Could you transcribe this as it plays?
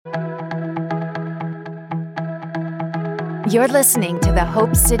You're listening to the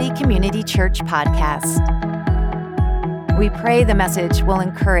Hope City Community Church podcast. We pray the message will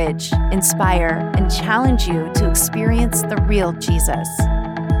encourage, inspire, and challenge you to experience the real Jesus.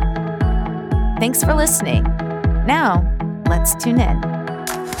 Thanks for listening. Now, let's tune in.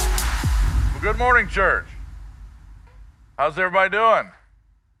 Well, good morning, church. How's everybody doing?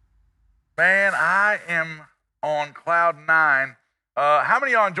 Man, I am on cloud nine. How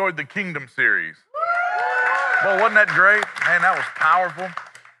many of y'all enjoyed the Kingdom series? Well, wasn't that great? Man, that was powerful.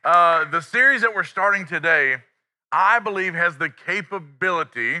 The series that we're starting today, I believe, has the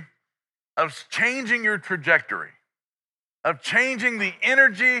capability of changing your trajectory, of changing the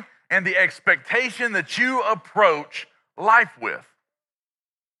energy and the expectation that you approach life with.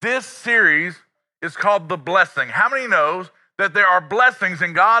 This series is called The Blessing. How many knows that there are blessings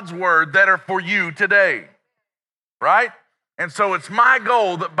in God's word that are for you today? Right? And so it's my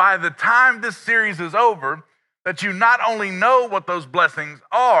goal that by the time this series is over, that you not only know what those blessings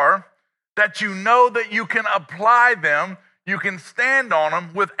are, that you know that you can apply them, you can stand on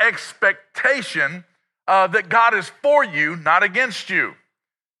them with expectation that God is for you, not against you.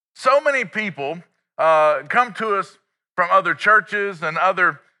 So many people come to us from other churches and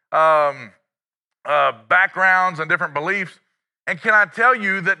other backgrounds and different beliefs. And can I tell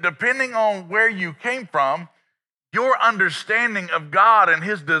you that depending on where you came from, your understanding of God and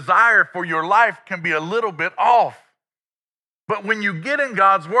His desire for your life can be a little bit off. But when you get in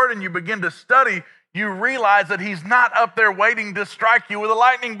God's Word and you begin to study, you realize that He's not up there waiting to strike you with a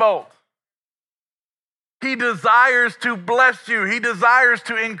lightning bolt. He desires to bless you. He desires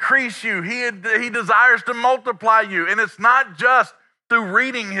to increase you. He desires to multiply you. And it's not just through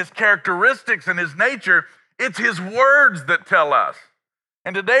reading His characteristics and His nature, it's His words that tell us.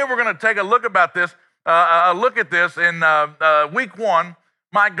 And today we're going to take a look at this in week one.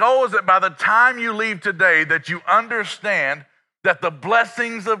 My goal is that by the time you leave today, that you understand that the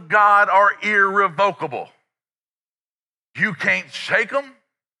blessings of God are irrevocable. You can't shake them.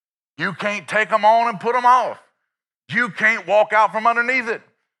 You can't take them on and put them off. You can't walk out from underneath it.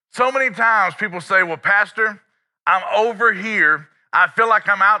 So many times people say, well, Pastor, I'm over here. I feel like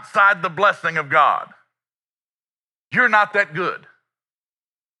I'm outside the blessing of God. You're not that good.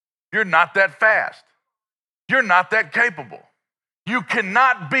 You're not that fast. You're not that capable. You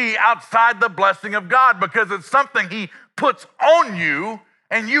cannot be outside the blessing of God because it's something He puts on you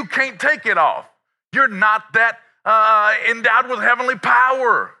and you can't take it off. You're not that endowed with heavenly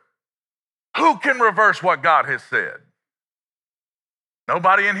power. Who can reverse what God has said?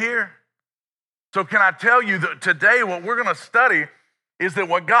 Nobody in here. So can I tell you that today what we're going to study is that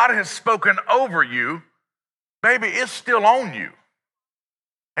what God has spoken over you, baby, it's still on you.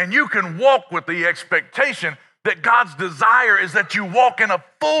 And you can walk with the expectation that God's desire is that you walk in a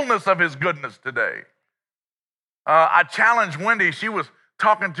fullness of His goodness today. I challenged Wendy. She was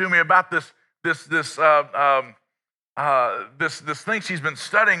talking to me about this thing she's been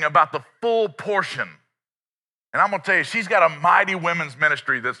studying about the full portion. And I'm going to tell you, she's got a mighty women's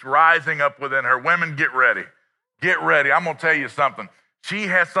ministry that's rising up within her. Women, get ready. Get ready. I'm going to tell you something. She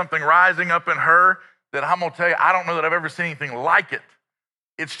has something rising up in her that I'm going to tell you, I don't know that I've ever seen anything like it.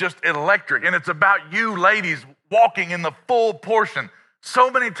 It's just electric, and it's about you ladies walking in the full portion. So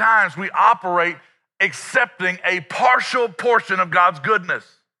many times we operate accepting a partial portion of God's goodness.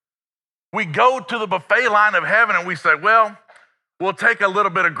 We go to the buffet line of heaven and we say, well, we'll take a little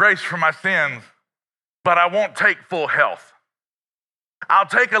bit of grace for my sins, but I won't take full health. I'll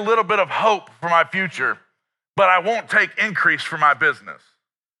take a little bit of hope for my future, but I won't take increase for my business.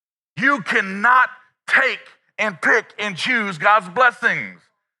 You cannot take and pick and choose God's blessings.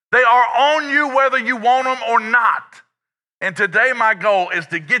 They are on you whether you want them or not. And today my goal is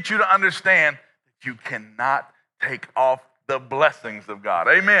to get you to understand that you cannot take off the blessings of God.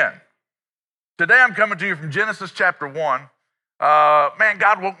 Amen. Today I'm coming to you from Genesis chapter 1. Man,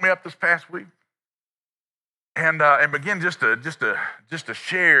 God woke me up this past week and began just to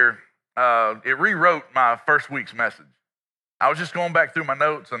share. It rewrote my first week's message. I was just going back through my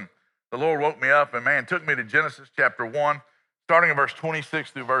notes and the Lord woke me up and man, took me to Genesis chapter 1. Starting in verse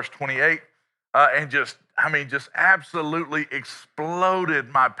 26 through verse 28, and just absolutely exploded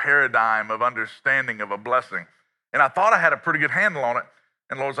my paradigm of understanding of a blessing. And I thought I had a pretty good handle on it.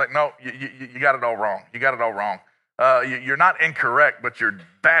 And the Lord's like, no, you got it all wrong. You got it all wrong. You're not incorrect, but you're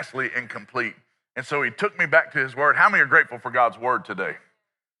vastly incomplete. And so He took me back to His word. How many are grateful for God's word today?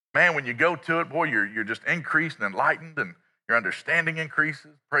 Man, when you go to it, boy, you're just increased and enlightened, and your understanding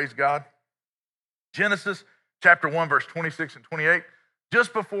increases. Praise God. Genesis chapter 1, verse 26 and 28.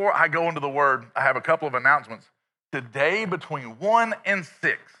 Just before I go into the word, I have a couple of announcements. Today, between 1 and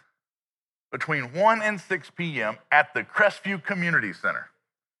 6, between 1 and 6 p.m. at the Crestview Community Center.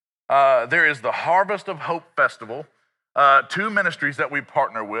 There is the Harvest of Hope Festival. Two ministries that we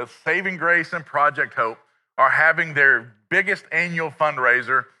partner with, Saving Grace and Project Hope, are having their biggest annual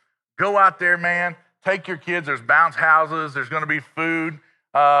fundraiser. Go out there, man. Take your kids. There's bounce houses. There's going to be food.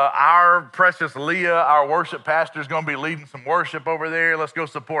 Our precious Leah, our worship pastor, is going to be leading some worship over there. Let's go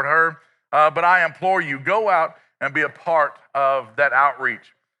support her. But I implore you, go out and be a part of that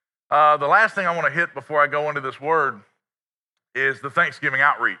outreach. The last thing I want to hit before I go into this word is the Thanksgiving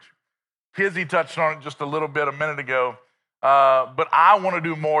outreach. Kizzy touched on it just a little bit a minute ago, but I want to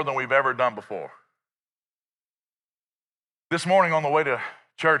do more than we've ever done before. This morning on the way to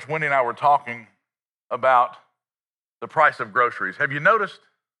church, Wendy and I were talking about the price of groceries. Have you noticed?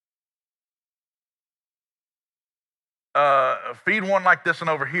 Feed one like this one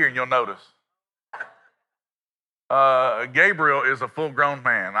over here and you'll notice. Gabriel is a full-grown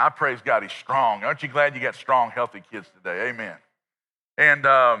man. I praise God he's strong. Aren't you glad you got strong, healthy kids today? Amen. And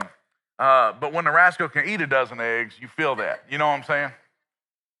but when the rascal can eat a dozen eggs, you feel that. You know what I'm saying?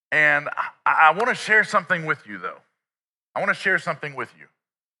 And I want to share something with you, though. I want to share something with you.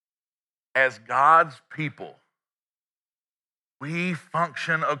 As God's people, we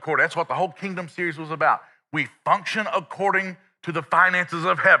function according. That's what the whole Kingdom series was about. We function according to the finances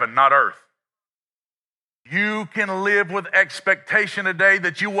of heaven, not earth. You can live with expectation today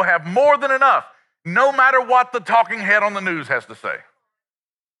that you will have more than enough, no matter what the talking head on the news has to say.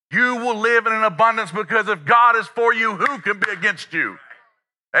 You will live in an abundance because if God is for you, who can be against you?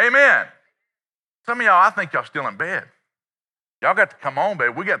 Amen. Some of y'all, I think y'all still in bed. Y'all got to come on,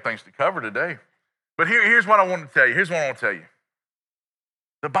 baby. We got things to cover today. But here's what I want to tell you. Here's what I want to tell you.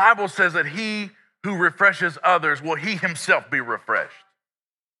 The Bible says that he who refreshes others will he himself be refreshed.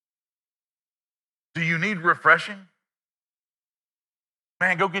 Do you need refreshing?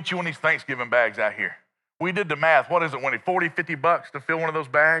 Man, go get you one of these Thanksgiving bags out here. We did the math. What is it, Wendy? 40, 50 bucks to fill one of those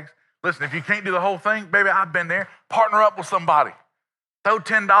bags? Listen, if you can't do the whole thing, baby, I've been there. Partner up with somebody. Throw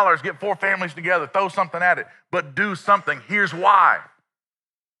 $10, get 4 families together, throw something at it, but do something. Here's why.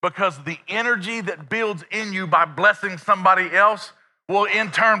 Because the energy that builds in you by blessing somebody else will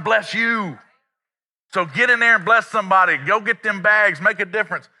in turn bless you. So get in there and bless somebody. Go get them bags, make a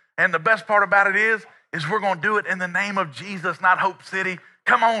difference. And the best part about it is we're going to do it in the name of Jesus, not Hope City.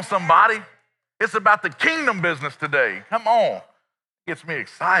 Come on, somebody. It's about the kingdom business today. Come on. It gets me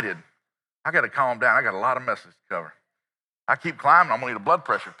excited. I got to calm down. I got a lot of messages to cover. I keep climbing, I'm going to need a blood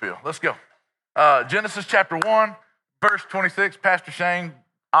pressure pill. Let's go. Genesis chapter 1, verse 26. Pastor Shane,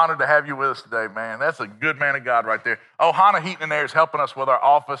 honored to have you with us today, man. That's a good man of God right there. Ohana Heaton in there is helping us with our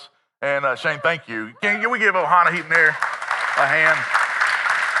office. And Shane, thank you. Can we give Ohana Heaton there a hand?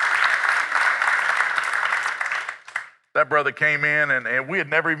 That brother came in, and we had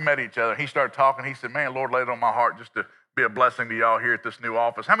never even met each other. He started talking. He said, man, Lord laid it on my heart just to be a blessing to y'all here at this new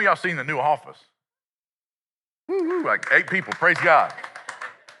office. How many of y'all seen the new office? Woo-hoo, like 8 people. Praise God.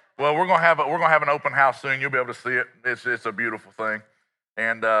 Well, we're gonna have an open house soon. You'll be able to see it. It's a beautiful thing,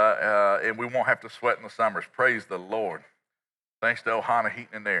 and we won't have to sweat in the summers. Praise the Lord. Thanks to Ohana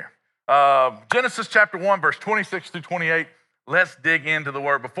Heaton in there. Genesis chapter 1, verse 26 through 28. Let's dig into the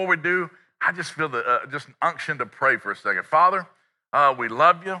word. Before we do, I just feel just an unction to pray for a second. Father, we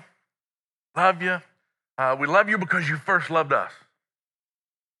love you. Love you. We love you because you first loved us.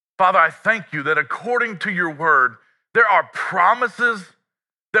 Father, I thank you that according to your word, there are promises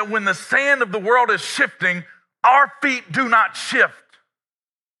that when the sand of the world is shifting, our feet do not shift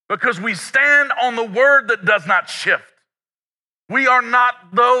because we stand on the word that does not shift. We are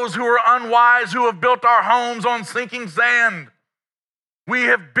not those who are unwise who have built our homes on sinking sand. We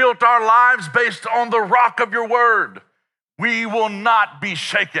have built our lives based on the rock of your word. We will not be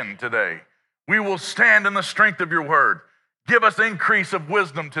shaken today. We will stand in the strength of your word. Give us increase of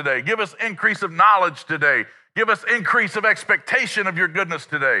wisdom today. Give us increase of knowledge today. Give us increase of expectation of your goodness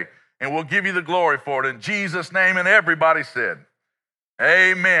today. And we'll give you the glory for it in Jesus' name. And everybody said,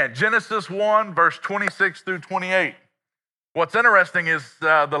 amen. Genesis 1, verse 26 through 28. What's interesting is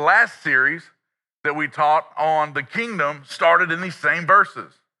the last series that we taught on the kingdom started in these same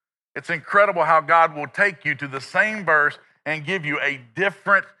verses. It's incredible how God will take you to the same verse and give you a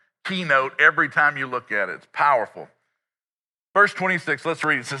different keynote every time you look at it. It's powerful. Verse 26, let's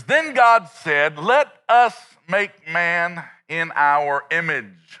read it. It says, then God said, let us make man in our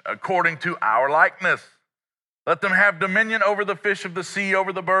image, according to our likeness. Let them have dominion over the fish of the sea,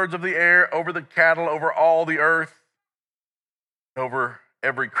 over the birds of the air, over the cattle, over all the earth, over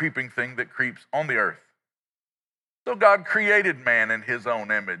every creeping thing that creeps on the earth. So God created man in his own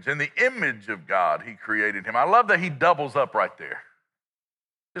image. In the image of God, he created him. I love that he doubles up right there.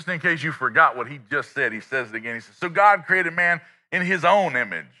 Just in case you forgot what he just said, he says it again. He says, so God created man in his own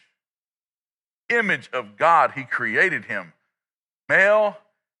image. Image of God, he created him. Male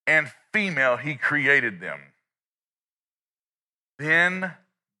and female, he created them. Then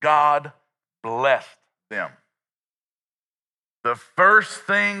God blessed them. The first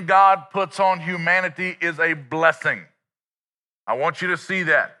thing God puts on humanity is a blessing. I want you to see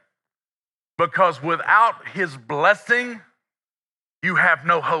that. Because without his blessing, you have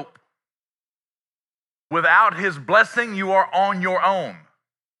no hope. Without his blessing, you are on your own.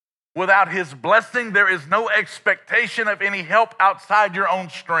 Without his blessing, there is no expectation of any help outside your own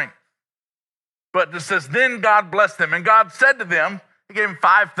strength. But it says, then God blessed them. And God said to them, he gave them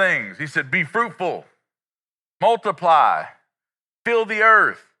 5 things. He said, be fruitful, multiply, fill the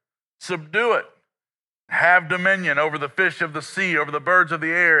earth, subdue it, have dominion over the fish of the sea, over the birds of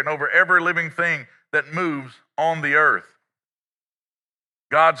the air, and over every living thing that moves on the earth.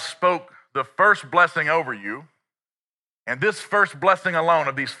 God spoke the first blessing over you, and this first blessing alone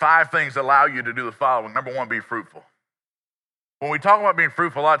of these 5 things allow you to do the following. Number 1, be fruitful. When we talk about being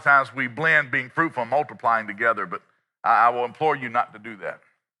fruitful, a lot of times we blend being fruitful and multiplying together, but I will implore you not to do that.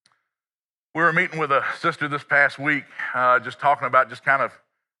 We were meeting with a sister this past week, just talking about just kind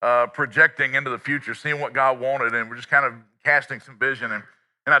of projecting into the future, seeing what God wanted, and we're just kind of casting some vision. And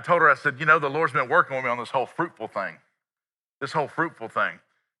I told her, I said, the Lord's been working with me on this whole fruitful thing.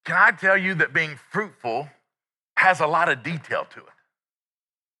 Can I tell you that being fruitful has a lot of detail to it?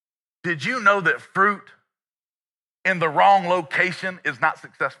 Did you know that fruit in the wrong location is not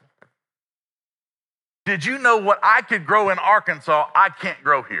successful? Did you know what I could grow in Arkansas, I can't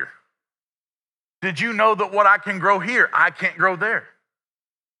grow here? Did you know that what I can grow here, I can't grow there?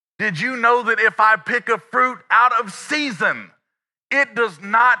 Did you know that if I pick a fruit out of season, it does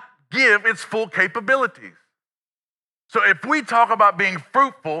not give its full capabilities? So if we talk about being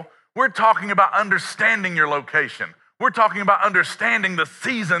fruitful, we're talking about understanding your location. We're talking about understanding the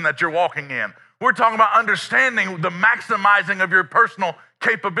season that you're walking in. We're talking about understanding the maximizing of your personal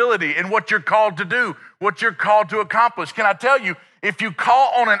capability and what you're called to do, what you're called to accomplish. Can I tell you, if you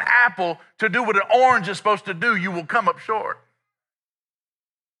call on an apple to do what an orange is supposed to do, you will come up short.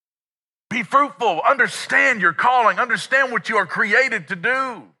 Be fruitful. Understand your calling. Understand what you are created to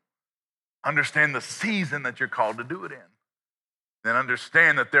do. Understand the season that you're called to do it in. Then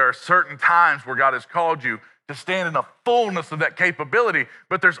understand that there are certain times where God has called you to stand in the fullness of that capability,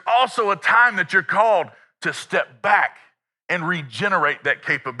 but there's also a time that you're called to step back and regenerate that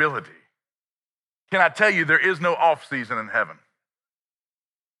capability. Can I tell you, there is no off season in heaven.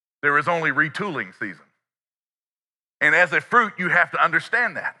 There is only retooling season. And as a fruit, you have to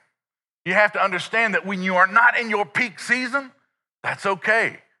understand that. You have to understand that when you are not in your peak season, that's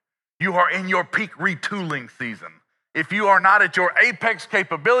okay. You are in your peak retooling season. If you are not at your apex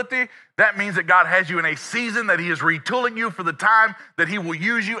capability, that means that God has you in a season that he is retooling you for the time that he will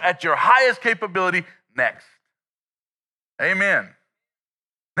use you at your highest capability next. Amen.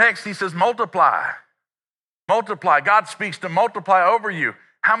 Next, he says, multiply. Multiply. God speaks to multiply over you.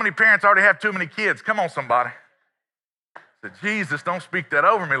 How many parents already have too many kids? Come on, somebody. Said, Jesus, don't speak that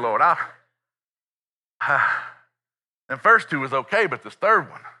over me, Lord. The first 2 was okay, but this third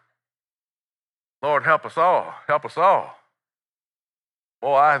one, Lord, help us all. Help us all.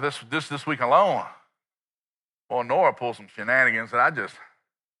 Boy, this week alone, boy, Nora pulled some shenanigans, and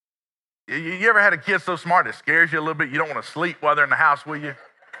you ever had a kid so smart it scares you a little bit? You don't want to sleep while they're in the house with you?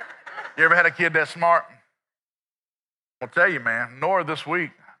 You ever had a kid that smart? I'll tell you, man, Nora this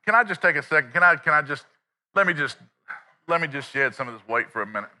week, can I just take a second? Let me just shed some of this weight for a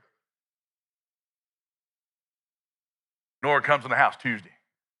minute. Nora comes in the house Tuesday.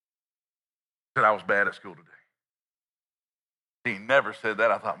 Said I was bad at school today. He never said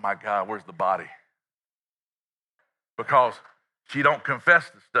that. I thought, my God, where's the body? Because she don't confess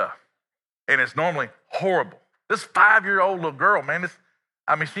the stuff. And it's normally horrible. This 5-year-old little girl, man,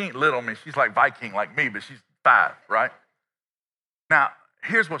 she ain't little. She's like Viking like me, but she's 5, right? Now,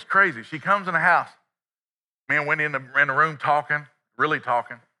 here's what's crazy. She comes in the house. Man went in the room talking, really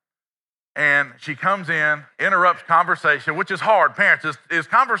talking. And she comes in, interrupts conversation, which is hard. Parents, is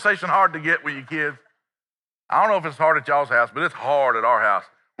conversation hard to get with your kids? I don't know if it's hard at y'all's house, but it's hard at our house.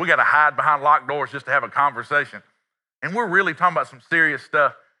 We got to hide behind locked doors just to have a conversation. And we're really talking about some serious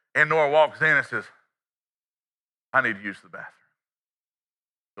stuff. And Nora walks in and says, I need to use the bathroom.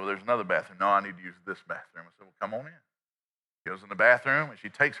 So there's another bathroom. No, I need to use this bathroom. I said, well, come on in. She goes in the bathroom, and she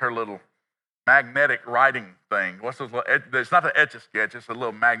takes her little magnetic writing thing. What's those little, it's not the Etch-a-Sketch, it's a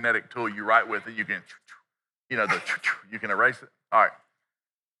little magnetic tool you write with, and you can, you can erase it. All right.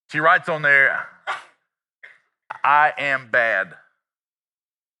 She writes on there, I am bad.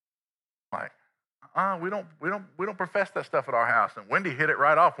 Like, we don't profess that stuff at our house. And Wendy hit it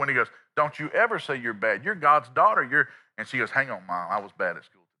right off. Wendy goes, don't you ever say you're bad. You're God's daughter. And she goes, hang on, Mom, I was bad at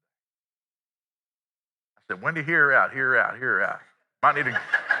school today. I said, Wendy, hear her out, hear her out, hear her out. Might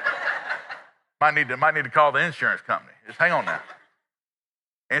need to call the insurance company. Just hang on now.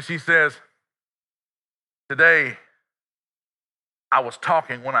 And she says, today I was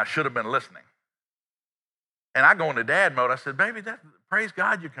talking when I should have been listening. And I go into dad mode. I said, baby, praise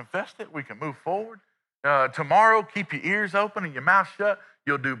God, you confessed it. We can move forward. Tomorrow, keep your ears open and your mouth shut.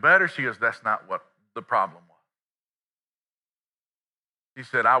 You'll do better. She goes, that's not what the problem was. She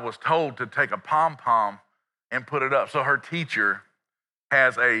said, I was told to take a pom-pom and put it up. So her teacher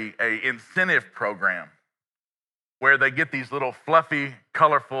has a incentive program where they get these little fluffy,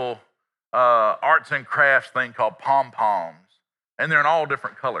 colorful arts and crafts thing called pom-poms. And they're in all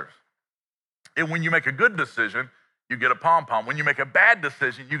different colors. And when you make a good decision, you get a pom-pom. When you make a bad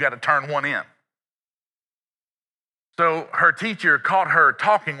decision, you got to turn one in. So her teacher caught her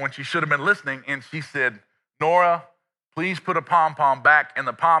talking when she should have been listening, and she said, Nora, please put a pom-pom back in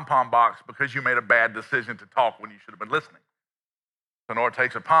the pom-pom box because you made a bad decision to talk when you should have been listening. So Nora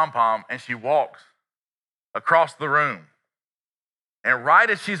takes a pom-pom, and she walks across the room. And right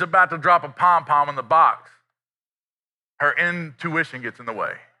as she's about to drop a pom-pom in the box, her intuition gets in the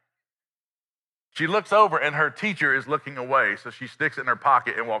way. She looks over, and her teacher is looking away, so she sticks it in her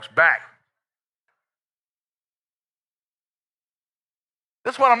pocket and walks back.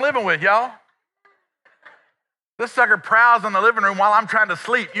 This is what I'm living with, y'all. This sucker prowls in the living room while I'm trying to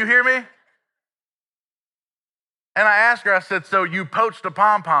sleep. You hear me? And I asked her, I said, so you poached a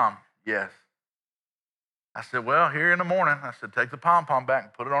pom-pom? Yes. I said, well, here in the morning, I said, take the pom-pom back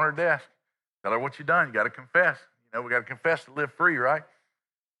and put it on her desk. Tell her what you done. You got to confess. You know, we got to confess to live free, right?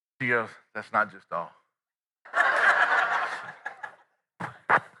 She goes, that's not just all.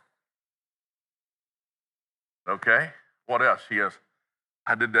 Okay, what else? She goes,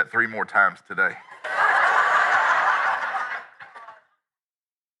 I did that 3 more times today.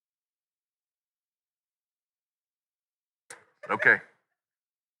 Okay.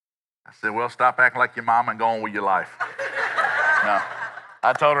 I said, well, stop acting like your mom and go on with your life. No.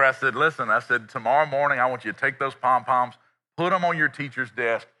 I told her, I said, listen, I said, tomorrow morning, I want you to take those pom-poms, put them on your teacher's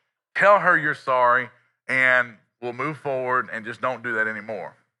desk, tell her you're sorry, and we'll move forward and just don't do that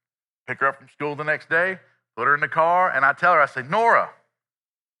anymore. Pick her up from school the next day, put her in the car, and I tell her, I say, Nora,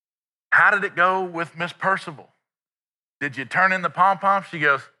 how did it go with Miss Percival? Did you turn in the pom-pom? She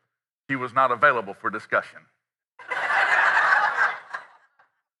goes, she was not available for discussion.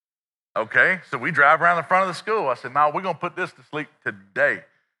 Okay, so we drive around the front of the school. I said, no, we're going to put this to sleep today.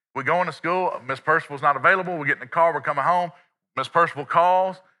 We go into school. Miss Percival's not available. We get in the car. We're coming home. Miss Percival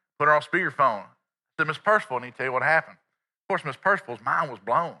calls, put her on speakerphone. I said, Miss Percival, I need to tell you what happened. Of course, Miss Percival's mind was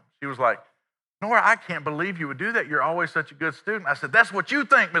blown. She was like, Nora, I can't believe you would do that. You're always such a good student. I said, that's what you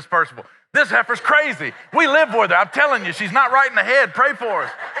think, Miss Percival. This heifer's crazy. We live with her. I'm telling you, she's not right in the head. Pray for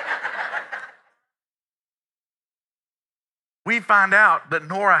us. We find out that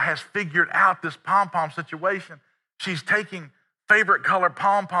Nora has figured out this pom-pom situation. She's taking favorite color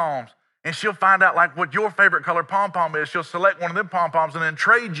pom-poms, and she'll find out like what your favorite color pom-pom is. She'll select one of them pom-poms and then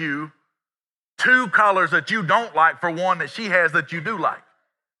trade you 2 colors that you don't like for one that she has that you do like.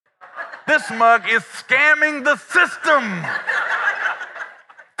 This mug is scamming the system.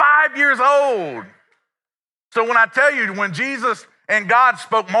 5 years old. So when I tell you, when Jesus and God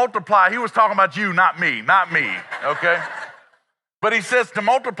spoke multiply, he was talking about you, not me, okay? But he says to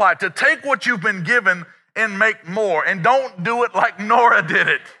multiply, to take what you've been given and make more. And don't do it like Nora did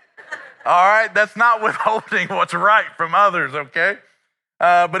it. All right? That's not withholding what's right from others, okay?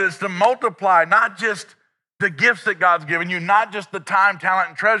 But it's to multiply, not just the gifts that God's given you, not just the time, talent,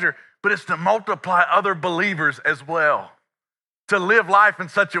 and treasure, but it's to multiply other believers as well. To live life in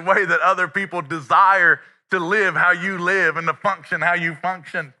such a way that other people desire to live how you live and to function how you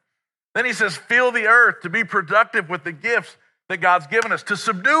function. Then he says, fill the earth, to be productive with the gifts that God's given us, to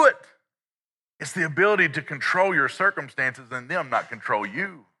subdue it. It's the ability to control your circumstances and them not control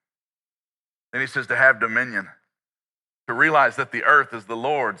you. Then he says to have dominion, to realize that the earth is the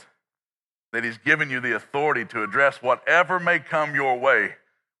Lord's, that he's given you the authority to address whatever may come your way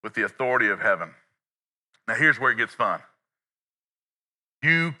with the authority of heaven. Now here's where it gets fun.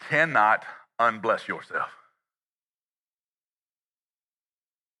 You cannot unbless yourself.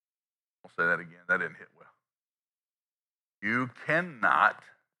 I'll say that again. That didn't hit well. You cannot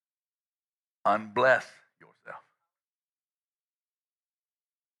unbless yourself.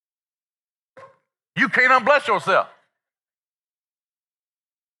 You can't unbless yourself.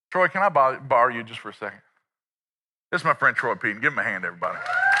 Troy, can I borrow you just for a second? This is my friend Troy Peden. Give him a hand, everybody.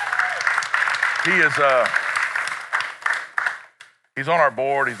 He is, he's on our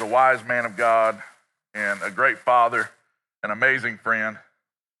board. He's a wise man of God and a great father, an amazing friend.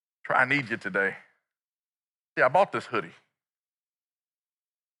 I need you today. See, I bought this hoodie,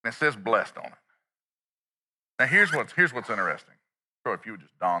 and it says blessed on it. Now, here's what's interesting. Troy, if you would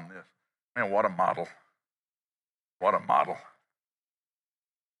just don this. Man, what a model. What a model.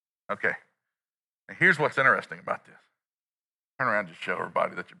 Okay. And here's what's interesting about this. Turn around and just show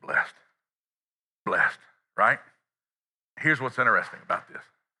everybody that you're blessed. Blessed, right? Here's what's interesting about this.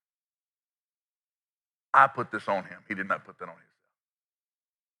 I put this on him. He did not put that on himself.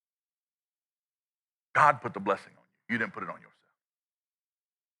 God put the blessing on you. You didn't put it on yourself.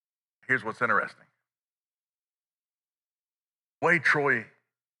 Here's what's interesting. The way Troy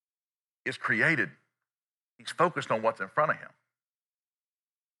is created, he's focused on what's in front of him.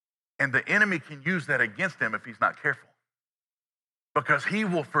 And the enemy can use that against him if he's not careful. Because he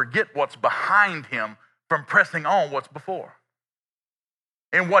will forget what's behind him from pressing on what's before.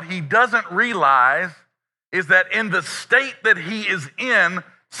 And what he doesn't realize is that in the state that he is in,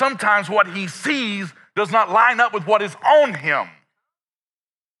 sometimes what he sees does not line up with what is on him.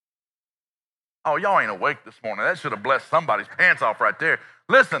 Oh, y'all ain't awake this morning. That should have blessed somebody's pants off right there.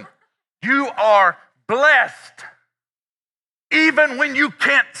 Listen, you are blessed even when you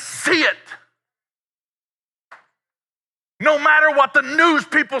can't see it. No matter what the news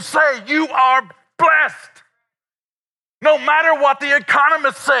people say, you are blessed. No matter what the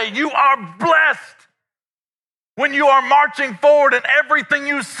economists say, you are blessed. When you are marching forward and everything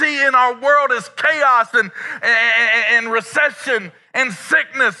you see in our world is chaos and recession and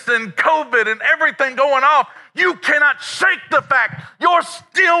sickness and COVID and everything going off, you cannot shake the fact you're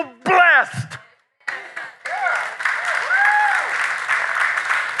still blessed.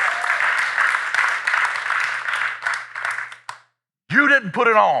 You didn't put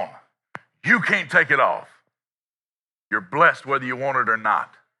it on. You can't take it off. You're blessed whether you want it or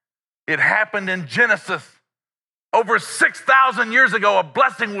not. It happened in Genesis. Over 6,000 years ago, a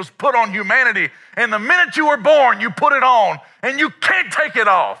blessing was put on humanity. And the minute you were born, you put it on, and you can't take it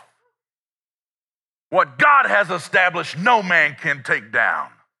off. What God has established, no man can take down.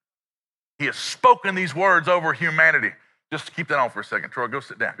 He has spoken these words over humanity. Just keep that on for a second. Troy, go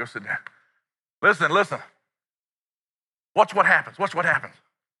sit down. Go sit down. Listen. Watch what happens. Watch what happens.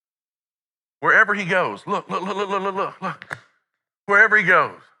 Wherever he goes, look. Wherever he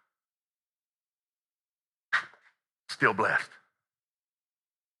goes, still blessed.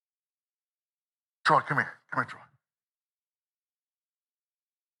 Troy, come here. Come here, Troy.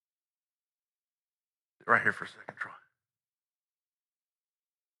 Sit right here for a second, Troy.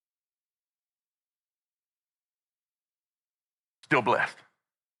 Still blessed.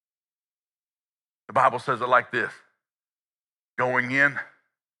 The Bible says it like this: going in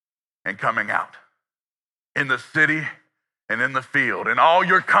and coming out, in the city and in the field, in all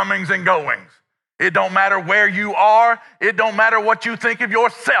your comings and goings. It don't matter where you are. It don't matter what you think of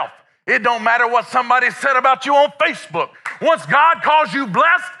yourself. It don't matter what somebody said about you on Facebook. Once God calls you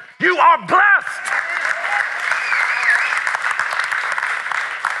blessed, you are blessed.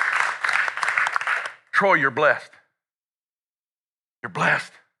 Troy, you're blessed. You're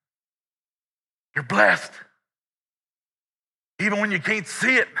blessed. You're blessed. Even when you can't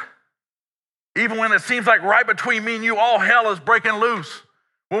see it. Even when it seems like right between me and you, all hell is breaking loose.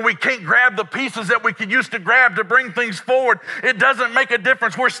 When we can't grab the pieces that we could used to grab to bring things forward, it doesn't make a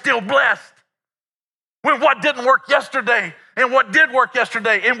difference. We're still blessed. When what didn't work yesterday and what did work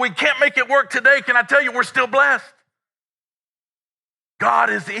yesterday and we can't make it work today, can I tell you, we're still blessed. God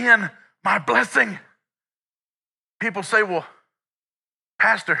is in my blessing. People say, well,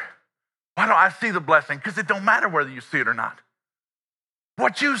 Pastor, why don't I see the blessing? Because it don't matter whether you see it or not.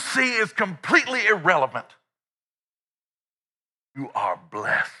 What you see is completely irrelevant. You are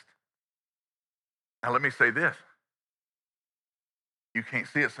blessed. Now let me say this. You can't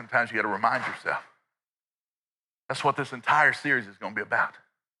see it, sometimes you got to remind yourself. That's what this entire series is going to be about.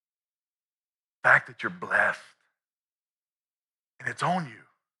 The fact that you're blessed. And it's on you.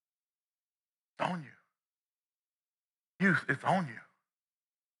 It's on you. Youth, it's on you.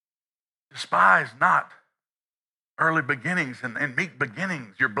 Despise not early beginnings and meek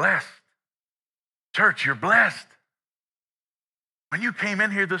beginnings. You're blessed. Church, you're blessed. When you came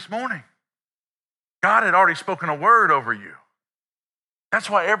in here this morning, God had already spoken a word over you. That's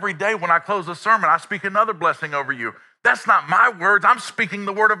why every day when I close a sermon, I speak another blessing over you. That's not my words. I'm speaking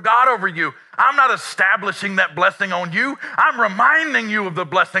the word of God over you. I'm not establishing that blessing on you. I'm reminding you of the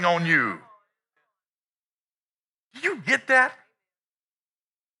blessing on you. Do you get that?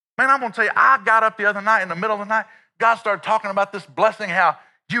 Man, I'm going to tell you, I got up the other night in the middle of the night. God started talking about this blessing, how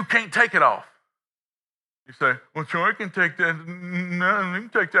you can't take it off. You say, well, Troy can take that. No, you can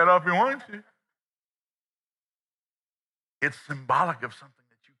take that off if you want to. It's symbolic of something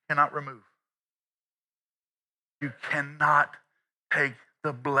that you cannot remove. You cannot take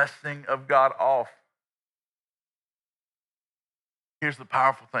the blessing of God off. Here's the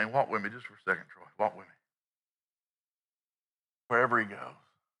powerful thing. Walk with me just for a second, Troy. Walk with me. Wherever he goes,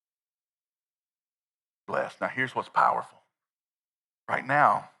 blessed. Now, here's what's powerful. Right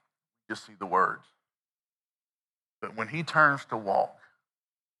now, you just see the words. But when he turns to walk,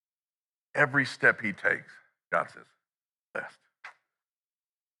 every step he takes, God says, blessed.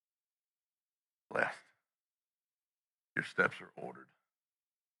 Blessed. Your steps are ordered.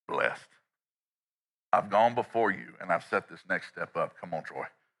 Blessed. I've gone before you and I've set this next step up. Come on, Troy.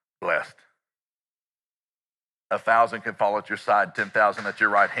 Blessed. 1,000 can fall at your side, 10,000 at your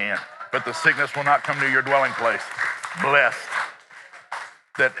right hand, but the sickness will not come near your dwelling place. Blessed.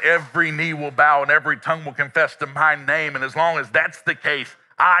 That every knee will bow and every tongue will confess to my name. And as long as that's the case,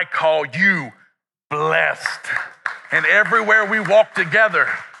 I call you blessed. And everywhere we walk together,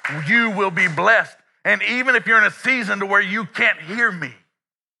 you will be blessed. And even if you're in a season to where you can't hear me,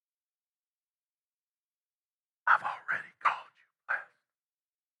 I've already called you blessed.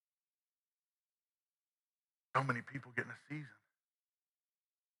 So many people get in a season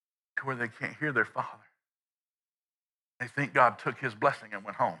to where they can't hear their Father. They think God took his blessing and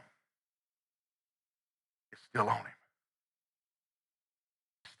went home. It's still on him.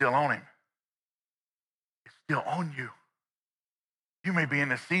 It's still on him. It's still on you. You may be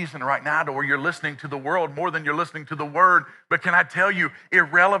in a season right now to where you're listening to the world more than you're listening to the word. But can I tell you,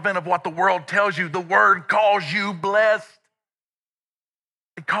 irrelevant of what the world tells you, the word calls you blessed.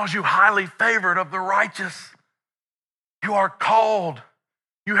 It calls you highly favored of the righteous. You are called.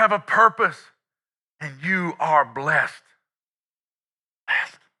 You have a purpose. And you are blessed.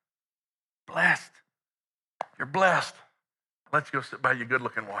 Blessed. Blessed. You're blessed. Let's go sit by your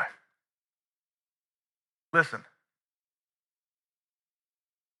good-looking wife. Listen.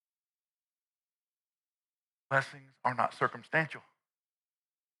 Blessings are not circumstantial.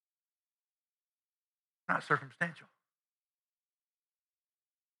 Not circumstantial.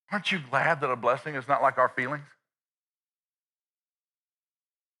 Aren't you glad that a blessing is not like our feelings?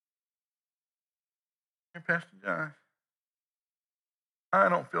 Hey, Pastor John, I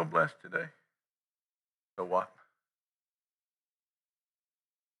don't feel blessed today. So what?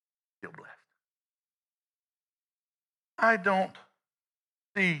 Feel blessed. I don't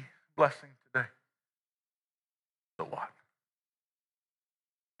see blessing today. So what?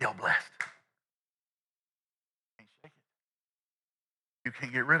 Feel blessed. Can't shake it. You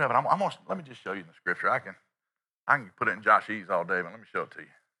can't get rid of it. Let me just show you in the scripture. I can put it in Josh E's all day, but let me show it to you.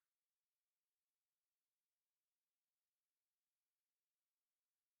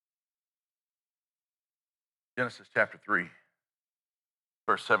 Genesis chapter 3,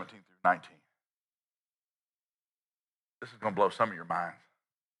 verse 17 through 19. This is going to blow some of your minds.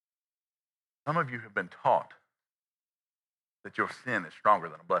 Some of you have been taught that your sin is stronger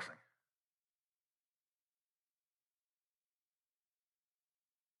than a blessing.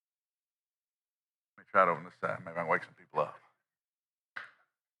 Let me try it over on this side. Maybe I can wake some people up.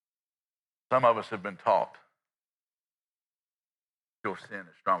 Some of us have been taught your sin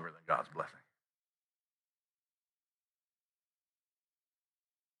is stronger than God's blessing.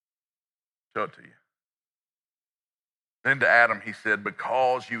 Show it to you. Then to Adam, he said,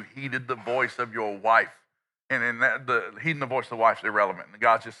 because you heeded the voice of your wife. And in that, the heeding the voice of the wife is irrelevant. And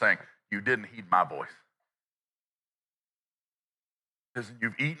God's just saying, you didn't heed my voice. He says,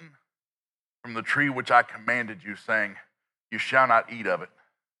 you've eaten from the tree which I commanded you, saying, you shall not eat of it.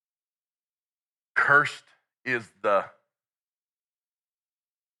 Cursed is the,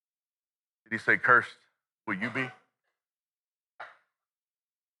 did he say cursed will you be?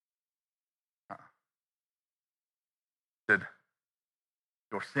 Said,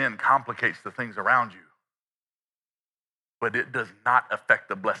 your sin complicates the things around you, but it does not affect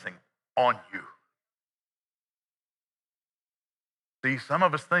the blessing on you. See, some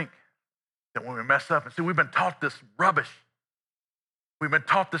of us think that when we mess up, and see, we've been taught this rubbish. We've been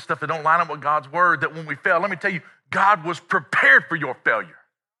taught this stuff that don't line up with God's word, that when we fail, let me tell you, God was prepared for your failure.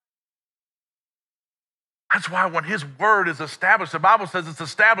 That's why when his word is established, the Bible says it's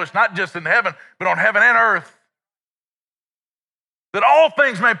established not just in heaven, but on heaven and earth. That all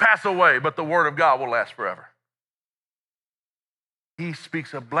things may pass away, but the word of God will last forever. He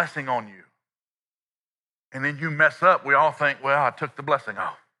speaks a blessing on you. And then you mess up, we all think, well, I took the blessing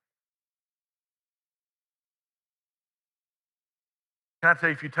off. Can I tell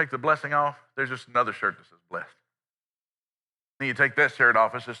you, if you take the blessing off, there's just another shirt that says blessed. Then you take that shirt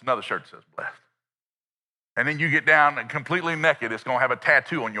off, it's just another shirt that says blessed. And then you get down and completely naked, it's going to have a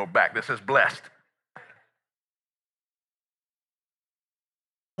tattoo on your back that says blessed.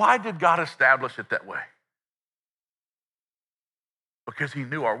 Why did God establish it that way? Because he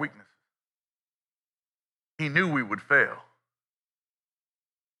knew our weaknesses. He knew we would fail.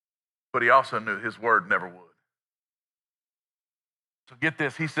 But he also knew his word never would. So get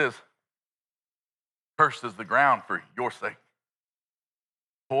this, he says, cursed is the ground for your sake.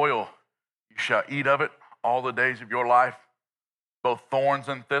 Toil, you shall eat of it all the days of your life. Both thorns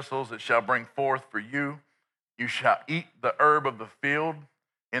and thistles it shall bring forth for you. You shall eat the herb of the field.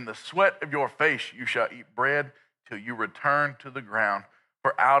 In the sweat of your face you shall eat bread till you return to the ground.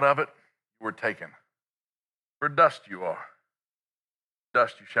 For out of it you were taken. For dust you are.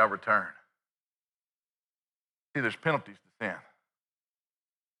 Dust you shall return. See, there's penalties to sin.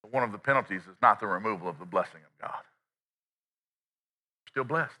 But one of the penalties is not the removal of the blessing of God. You're still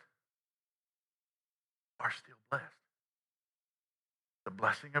blessed. You are still blessed. The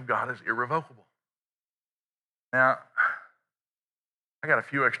blessing of God is irrevocable. Now, I got a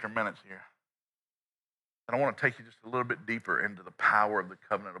few extra minutes here. And I want to take you just a little bit deeper into the power of the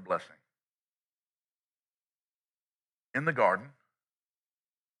covenant of blessing. In the garden,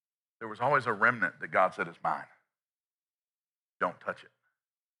 there was always a remnant that God said is mine. Don't touch it.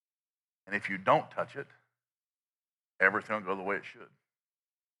 And if you don't touch it, everything will go the way it should.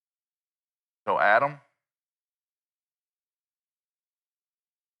 So Adam,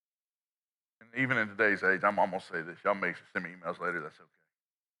 and even in today's age, I'm almost say this. Y'all may send me emails later, that's okay.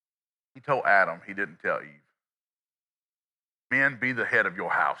 He told Adam, he didn't tell Eve. Men, be the head of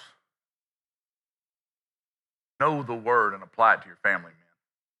your house. Know the word and apply it to your family, men.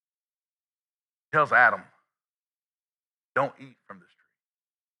 He tells Adam, don't eat from this tree.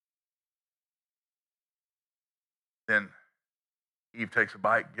 Then Eve takes a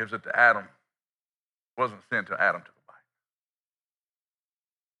bite, gives it to Adam. It wasn't sin until Adam took a bite.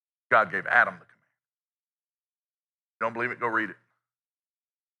 God gave Adam the command. Don't believe it? Go read it.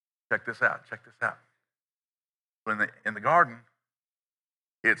 Check this out. Check this out. In the garden,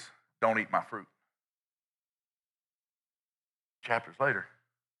 it's don't eat my fruit. Chapters later,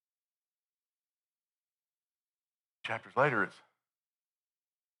 it's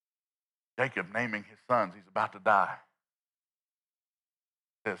Jacob naming his sons. He's about to die.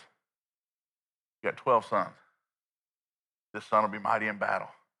 He says, you got 12 sons. This son will be mighty in battle.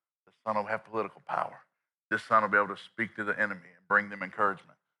 This son will have political power. This son will be able to speak to the enemy and bring them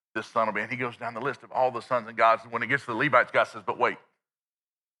encouragement. This son will be, and he goes down the list of all the sons and gods. And when he gets to the Levites, God says, but wait.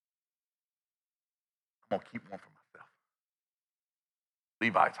 I'm going to keep one for myself.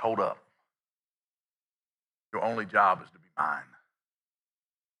 Levites, hold up. Your only job is to be mine.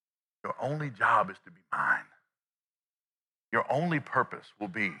 Your only job is to be mine. Your only purpose will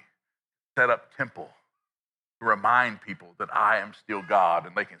be set up temple to remind people that I am still God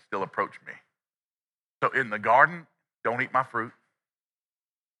and they can still approach me. So in the garden, don't eat my fruit.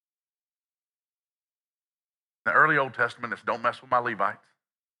 In the early Old Testament, it's don't mess with my Levites.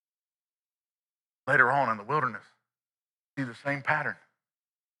 Later on in the wilderness, see the same pattern.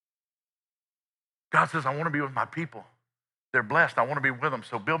 God says, I want to be with my people. They're blessed. I want to be with them.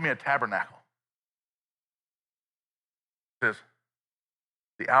 So build me a tabernacle. It says,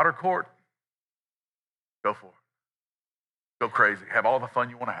 the outer court, go for it. Go crazy. Have all the fun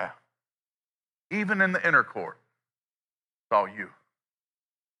you want to have. Even in the inner court, it's all you.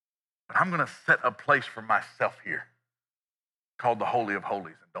 But I'm going to set a place for myself here called the Holy of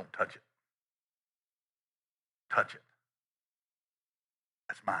Holies, and don't touch it. Touch it.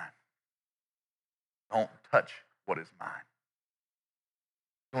 That's mine. Don't touch what is mine.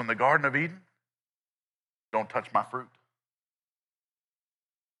 So in the Garden of Eden, don't touch my fruit.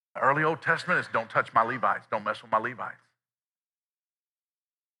 The early Old Testament is don't touch my Levites. Don't mess with my Levites.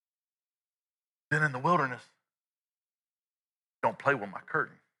 Then in the wilderness, don't play with my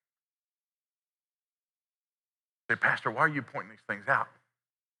curtain. Say, Pastor, why are you pointing these things out?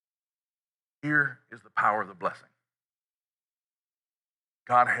 Here is the power of the blessing.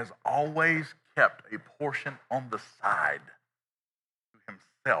 God has always kept a portion on the side to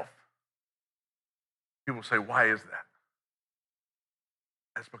himself. People say, why is that?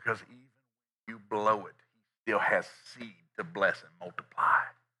 That's because even when you blow it, he still has seed to bless and multiply.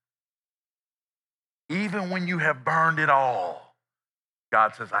 Even when you have burned it all,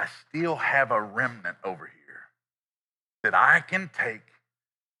 God says, I still have a remnant over here that I can take.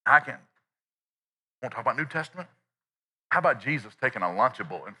 Want to talk about New Testament? How about Jesus taking a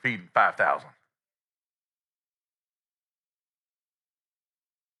Lunchable and feeding 5,000?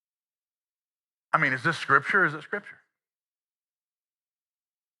 I mean, is this scripture or is it scripture?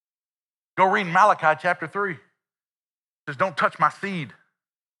 Go read Malachi chapter 3. It says, don't touch my seed.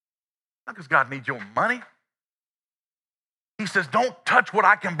 Not because God needs your money. He says, don't touch what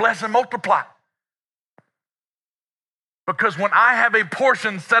I can bless and multiply. Because when I have a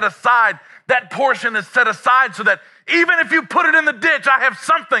portion set aside, that portion is set aside so that even if you put it in the ditch, I have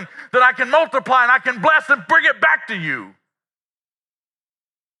something that I can multiply and I can bless and bring it back to you.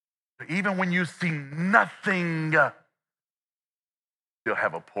 Even when you see nothing, you'll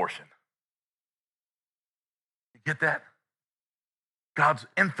have a portion. You get that? God's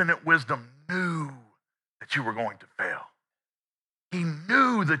infinite wisdom knew that you were going to fail. He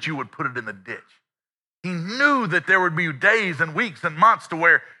knew that you would put it in the ditch. He knew that there would be days and weeks and months to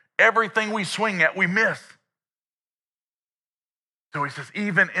where everything we swing at, we miss. So he says,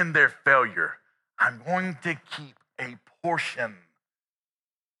 even in their failure, I'm going to keep a portion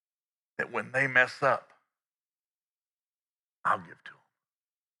that when they mess up, I'll give to them.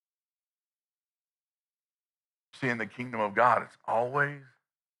 See, in the kingdom of God, it's always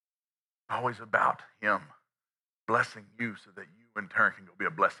about him blessing you so that you in turn can go be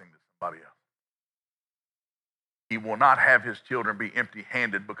a blessing to somebody else. He will not have his children be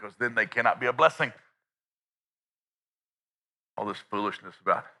empty-handed because then they cannot be a blessing. All this foolishness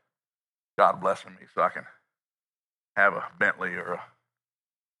about God blessing me so I can have a Bentley or a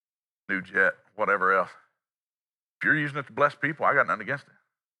new jet, whatever else. If you're using it to bless people, I got nothing against it.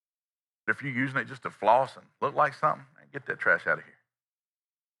 But if you're using it just to floss and look like something, get that trash out of here.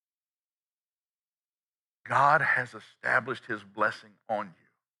 God has established his blessing on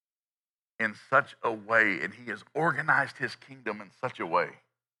you in such a way, and he has organized his kingdom in such a way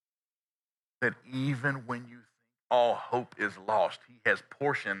that even when you think all hope is lost, he has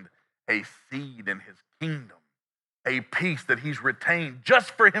portioned a seed in his kingdom, a piece that he's retained just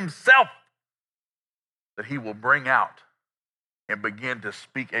for himself that he will bring out and begin to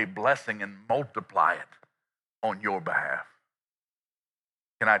speak a blessing and multiply it on your behalf.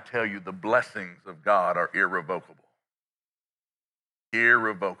 Can I tell you, the blessings of God are irrevocable.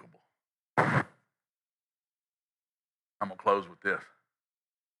 Irrevocable. I'm going to close with this.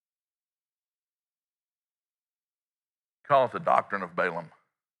 Call it the doctrine of Balaam.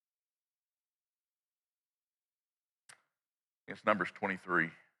 It's Numbers 23.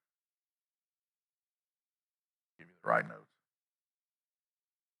 Give you the right notes.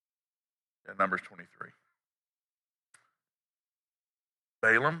 Yeah, Numbers 23.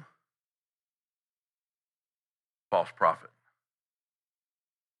 Balaam, false prophet.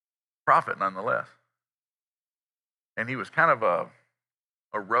 Prophet nonetheless. And he was kind of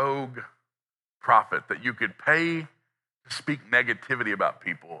a rogue prophet that you could pay to speak negativity about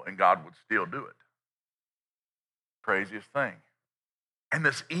people and God would still do it. Craziest thing. And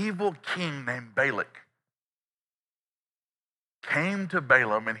this evil king named Balak came to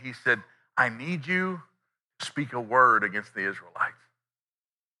Balaam and he said, I need you to speak a word against the Israelites.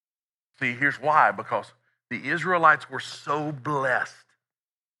 See, here's why. Because the Israelites were so blessed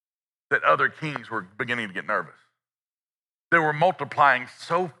that other kings were beginning to get nervous. They were multiplying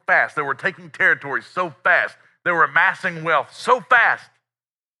so fast. They were taking territories so fast. They were amassing wealth so fast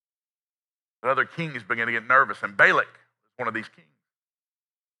that other kings began to get nervous. And Balak was one of these kings.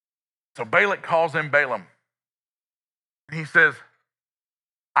 So Balak calls in Balaam. And he says,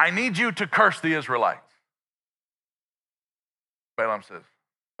 I need you to curse the Israelites. Balaam says,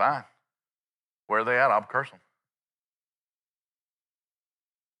 fine. Where are they at? I'll curse them.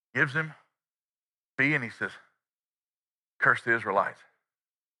 Gives him fee and he says, curse the Israelites.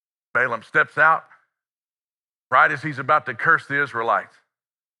 Balaam steps out. Right as he's about to curse the Israelites,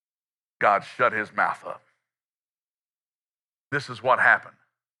 God shut his mouth up. This is what happened.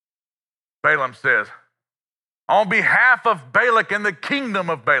 Balaam says, on behalf of Balak and the kingdom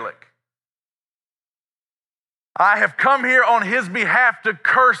of Balak, I have come here on his behalf to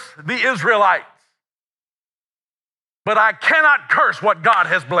curse the Israelites. But I cannot curse what God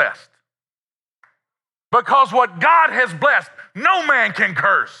has blessed. Because what God has blessed, no man can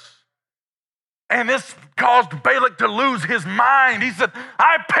curse. And this caused Balak to lose his mind. He said,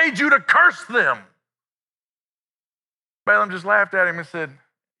 I paid you to curse them. Balaam just laughed at him and said,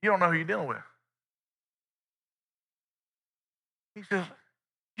 you don't know who you're dealing with. He says,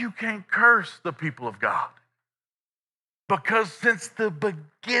 you can't curse the people of God. Because since the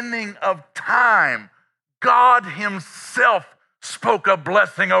beginning of time, God himself spoke a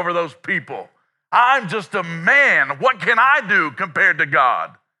blessing over those people. I'm just a man. What can I do compared to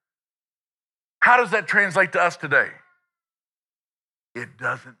God? How does that translate to us today? It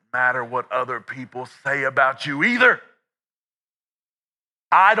doesn't matter what other people say about you either.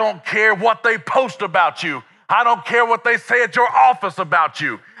 I don't care what they post about you. I don't care what they say at your office about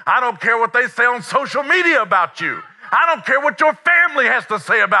you. I don't care what they say on social media about you. I don't care what your family has to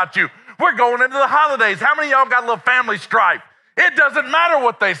say about you. We're going into the holidays. How many of y'all got a little family strife? It doesn't matter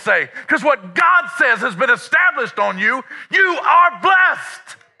what they say, because what God says has been established on you. You are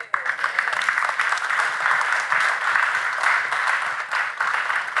blessed.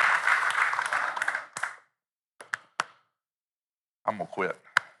 I'm going to quit.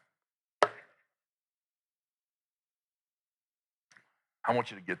 I want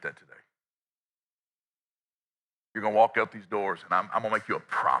you to get that today. You're going to walk out these doors, and I'm going to make you a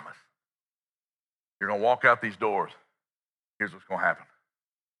promise. You're going to walk out these doors. Here's what's going to happen.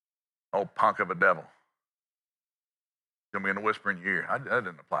 Old punk of a devil. He's going to begin to whisper in your ear. That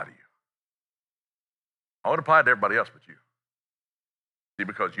didn't apply to you. Oh, it applied to everybody else but you. See,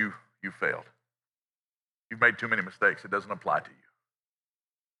 because you failed. You've made too many mistakes. It doesn't apply to you.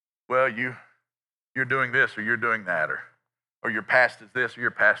 Well, you're doing this or you're doing that, or your past is this or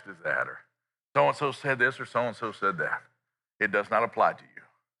your past is that, or so-and-so said this or so-and-so said that. It does not apply to you.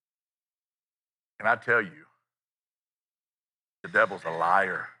 Can I tell you, the devil's a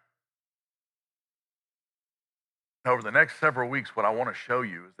liar. Over the next several weeks, what I want to show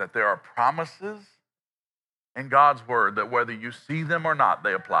you is that there are promises in God's word that whether you see them or not,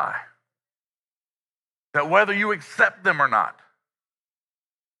 they apply. That whether you accept them or not,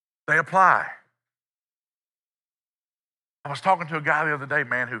 they apply. I was talking to a guy the other day,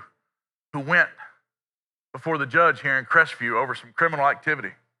 man, who went before the judge here in Crestview over some criminal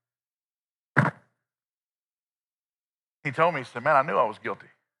activity. He told me, he said, man, I knew I was guilty.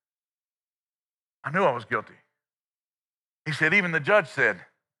 I knew I was guilty. He said, even the judge said,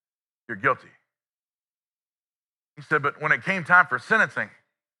 you're guilty. He said, but when it came time for sentencing,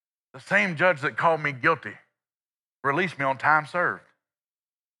 the same judge that called me guilty released me on time served.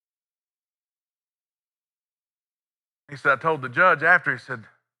 He said, I told the judge after, he said,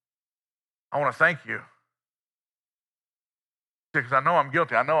 I want to thank you. He said, because I know I'm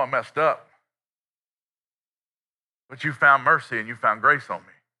guilty. I know I messed up. But you found mercy and you found grace on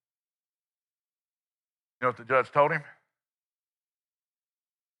me. You know what the judge told him? He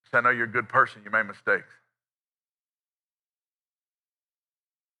said, I know you're a good person. You made mistakes.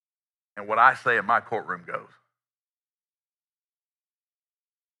 And what I say in my courtroom goes.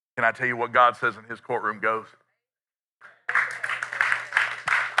 Can I tell you what God says in his courtroom goes?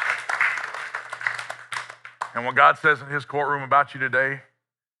 And what God says in his courtroom about you today,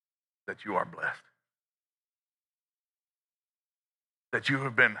 that you are blessed. That you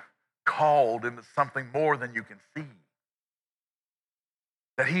have been called into something more than you can see.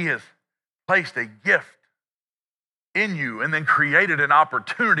 That he has placed a gift in you and then created an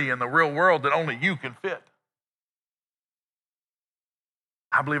opportunity in the real world that only you can fit.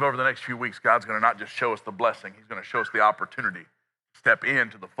 I believe over the next few weeks, God's going to not just show us the blessing, he's going to show us the opportunity to step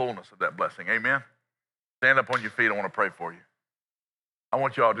into the fullness of that blessing. Amen? Stand up on your feet. I want to pray for you. I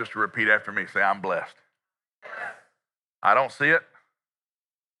want you all just to repeat after me. Say, I'm blessed. I don't see it.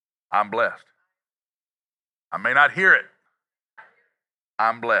 I'm blessed. I may not hear it.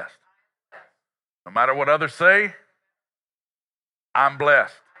 I'm blessed. No matter what others say, I'm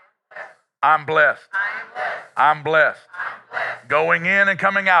blessed. I'm blessed. I'm blessed. Going in and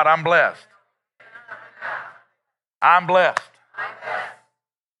coming out, I'm blessed. I'm blessed.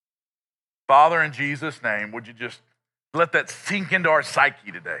 Father, in Jesus' name, would you just let that sink into our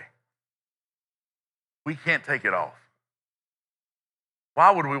psyche today? We can't take it off.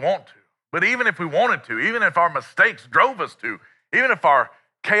 Why would we want to? But even if we wanted to, even if our mistakes drove us to, even if our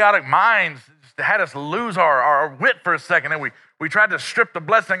chaotic minds had us lose our wit for a second and we tried to strip the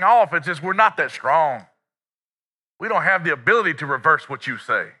blessing off, it's just we're not that strong. We don't have the ability to reverse what you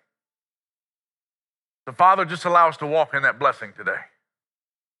say. So, Father, just allow us to walk in that blessing today.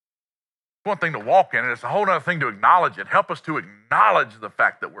 It's one thing to walk in it, it's a whole other thing to acknowledge it. Help us to acknowledge the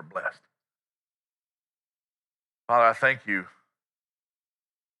fact that we're blessed. Father, I thank you.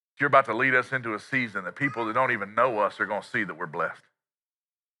 You're about to lead us into a season that people that don't even know us are going to see that we're blessed.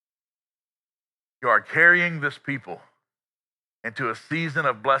 You are carrying this people into a season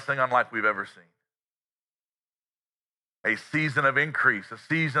of blessing unlike we've ever seen. A season of increase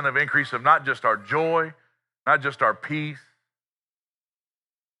of not just our joy, not just our peace,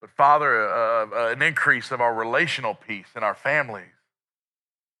 but Father, an increase of our relational peace in our families.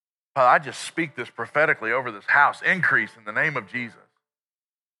 Father, I just speak this prophetically over this house. Increase in the name of Jesus.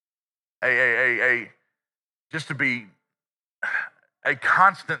 Just to be a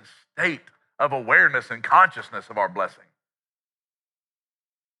constant state of awareness and consciousness of our blessing.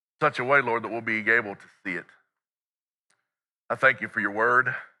 Such a way, Lord, that we'll be able to see it. I thank you for your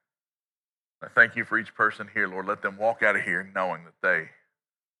word. I thank you for each person here, Lord. Let them walk out of here knowing that they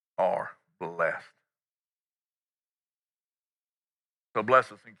blessed. So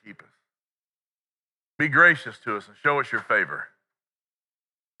bless us and keep us. Be gracious to us and show us your favor.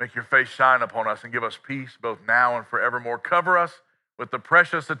 Make your face shine upon us and give us peace both now and forevermore. Cover us with the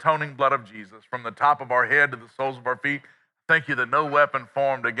precious atoning blood of Jesus from the top of our head to the soles of our feet. Thank you that no weapon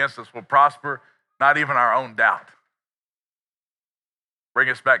formed against us will prosper, not even our own doubt. Bring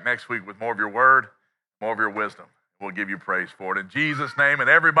us back next week with more of your word, more of your wisdom. We'll give you praise for it. In Jesus' name, and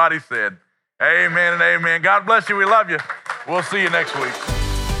everybody said, amen and amen. God bless you. We love you. We'll see you next week.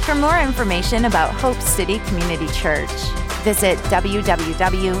 For more information about Hope City Community Church, visit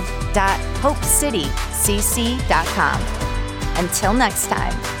www.hopecitycc.com. Until next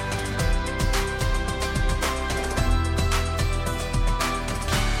time.